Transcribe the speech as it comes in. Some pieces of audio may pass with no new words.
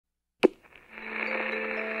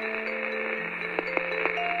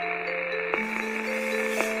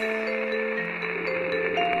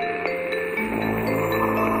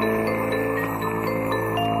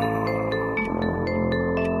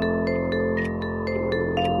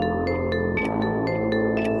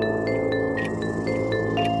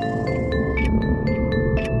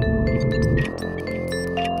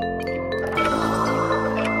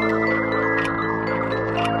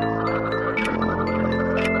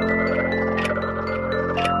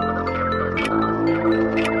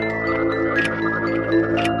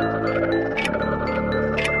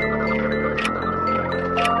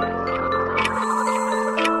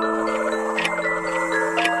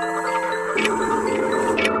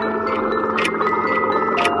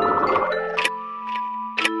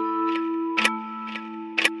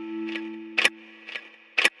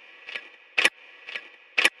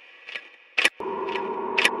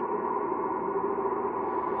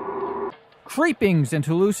Creepings and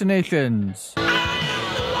Hallucinations.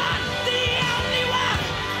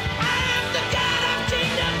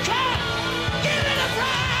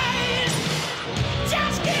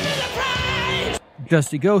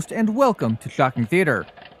 Dusty Ghost, and welcome to Shocking Theater.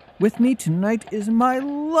 With me tonight is my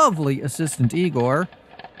lovely assistant Igor.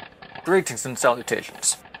 Greetings and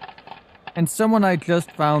salutations. And someone I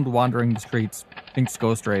just found wandering the streets, Thinks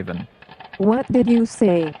Ghost Raven. What did you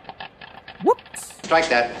say? Whoops! Strike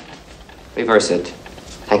that. Reverse it.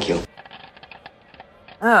 Thank you.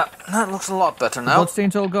 That looks a lot better now.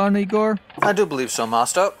 Bloodstains all gone, Igor? I do believe so,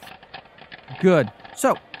 Master. Good.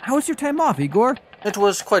 So, how was your time off, Igor? It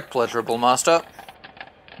was quite pleasurable, Master.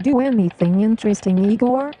 Do anything interesting,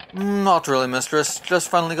 Igor? Not really, Mistress. Just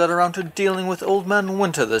finally got around to dealing with Old Man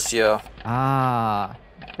Winter this year. Ah,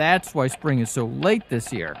 that's why spring is so late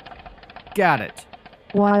this year. Got it.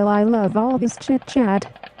 While I love all this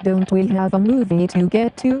chit-chat, don't we have a movie to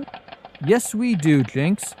get to? Yes, we do,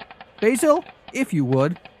 Jinx. Basil, if you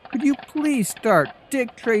would, could you please start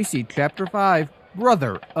Dick Tracy Chapter 5,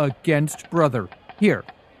 Brother Against Brother, here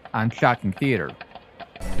on Shocking Theater.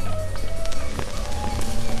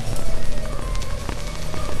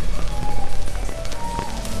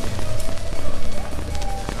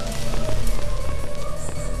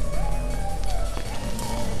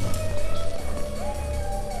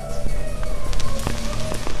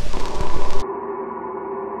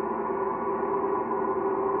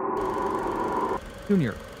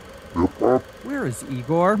 Junior. Yep, Pop. Where is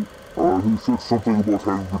Igor? He said something about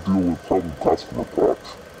having to deal with problem customer,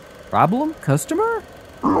 Pops. Problem customer?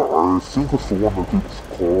 Yeah, I think it's the one that keeps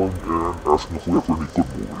calling and asking if we have any good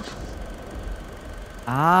movies.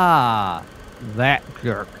 Ah, that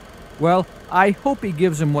jerk. Well, I hope he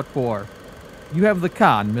gives him what for. You have the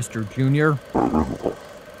con, Mr. Junior. Can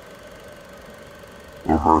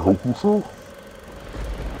I help you, sir?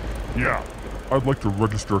 Yeah, I'd like to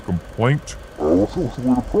register a complaint. What seems to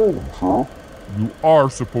be the problem, sir? You are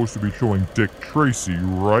supposed to be showing Dick Tracy,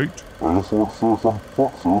 right? I just want to say some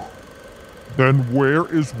fuck, sir. Then where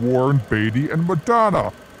is Warren Beatty and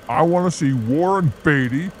Madonna? I want to see Warren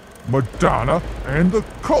Beatty, Madonna, and the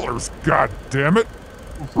colors, goddammit!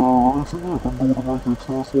 Is there anything I can do to make it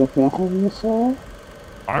taste more pleasurable, sir?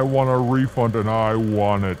 I want a refund and I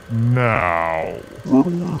want it now.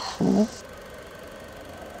 Really, sir?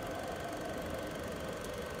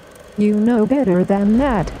 You know better than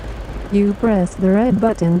that. You press the red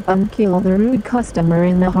button and kill the rude customer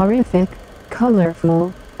in a horrific,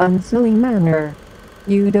 colorful, and silly manner.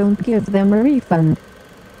 You don't give them a refund.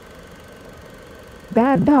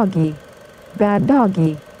 Bad doggy. Bad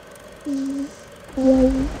doggy.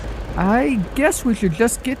 I guess we should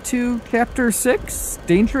just get to Chapter 6,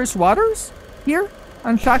 Dangerous Waters, here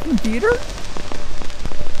on Shocking Theater?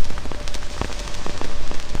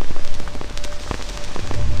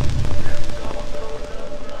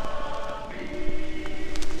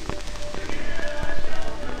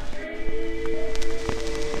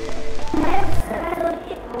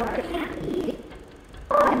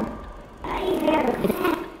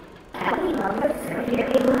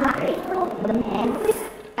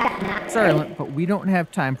 Sorry, but we don't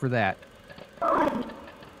have time for that.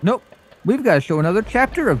 Nope. We've got to show another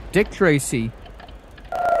chapter of Dick Tracy.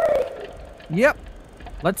 Yep.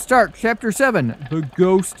 Let's start Chapter 7, The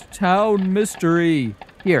Ghost Town Mystery,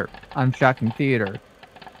 here on Shocking Theater.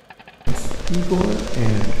 Igor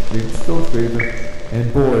and James Ghost Raven,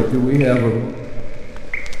 and boy, do we have a...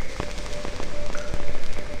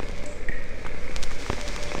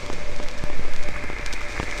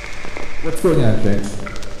 What's going on, James?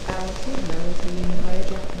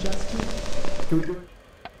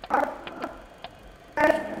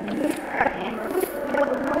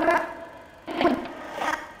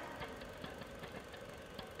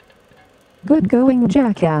 Good going,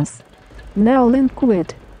 jackass. Now Lynn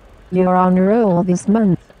quit. You're on a roll this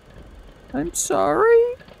month. I'm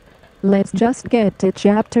sorry? Let's just get to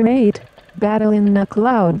Chapter 8, Battle in the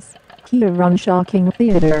Clouds, here on Shocking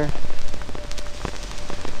Theater.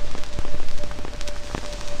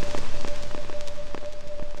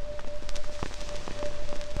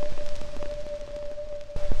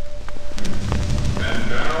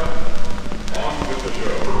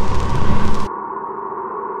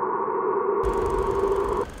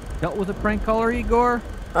 Dealt with a prank caller, Igor?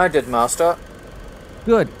 I did, Master.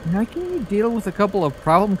 Good. Now can you deal with a couple of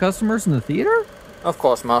problem customers in the theater? Of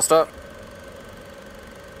course, Master.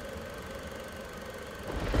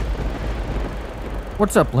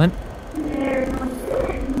 What's up, Lint?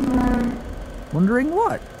 Wondering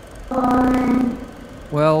what?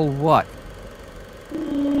 Well, what?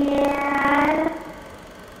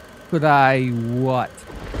 Could I what?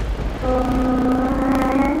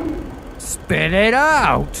 Spit it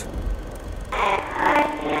out!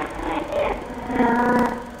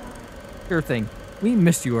 Sure thing. We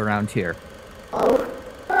missed you around here.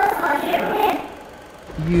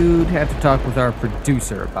 You'd have to talk with our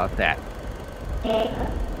producer about that.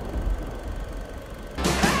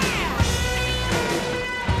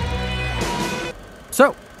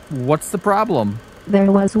 So, what's the problem?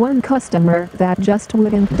 There was one customer that just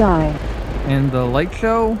wouldn't die. And the light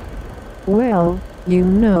show? Well, you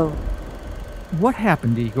know. What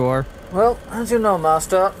happened, Igor? Well, as you know,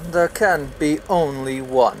 Master, there can be only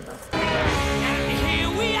one. Here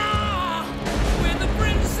we are, we're the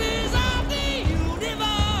princes of the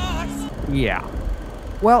universe. Yeah.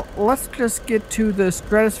 Well, let's just get to the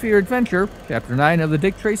Stratosphere Adventure, Chapter 9 of the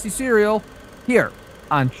Dick Tracy serial, here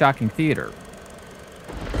on Shocking Theater.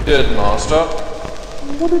 Did, Master?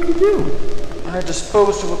 What did you do? I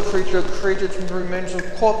disposed of a creature created from the remains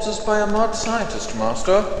of corpses by a mad scientist,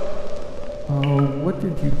 Master. Oh, what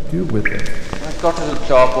did you do with it? I got a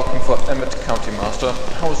job working for Emmett County, Master.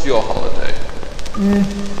 How was your holiday?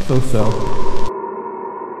 So-so.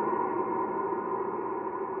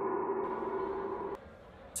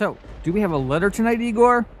 So, do we have a letter tonight,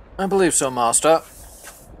 Igor? I believe so, Master.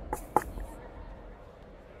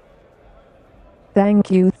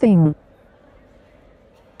 Thank you, thing.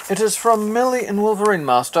 It is from Millie and Wolverine,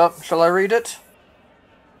 Master. Shall I read it?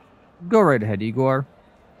 Go right ahead, Igor.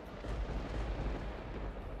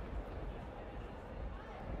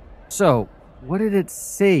 So, what did it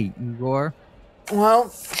say, Igor? Well,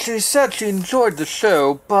 she said she enjoyed the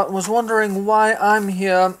show, but was wondering why I'm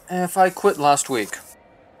here if I quit last week.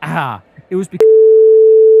 Ah, it was because...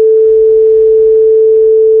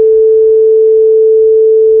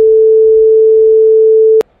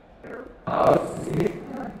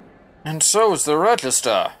 And so is the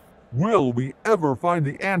register. Will we ever find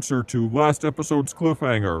the answer to last episode's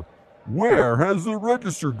cliffhanger? Where has the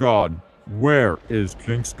register gone? Where is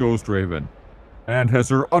Jinx Ghost Raven? And has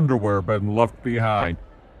her underwear been left behind?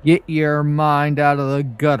 Get your mind out of the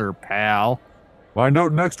gutter, pal. Find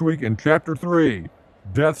out next week in Chapter 3.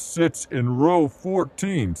 Death sits in row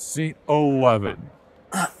 14, seat 11.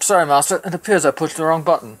 Sorry, Master. It appears I pushed the wrong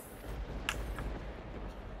button.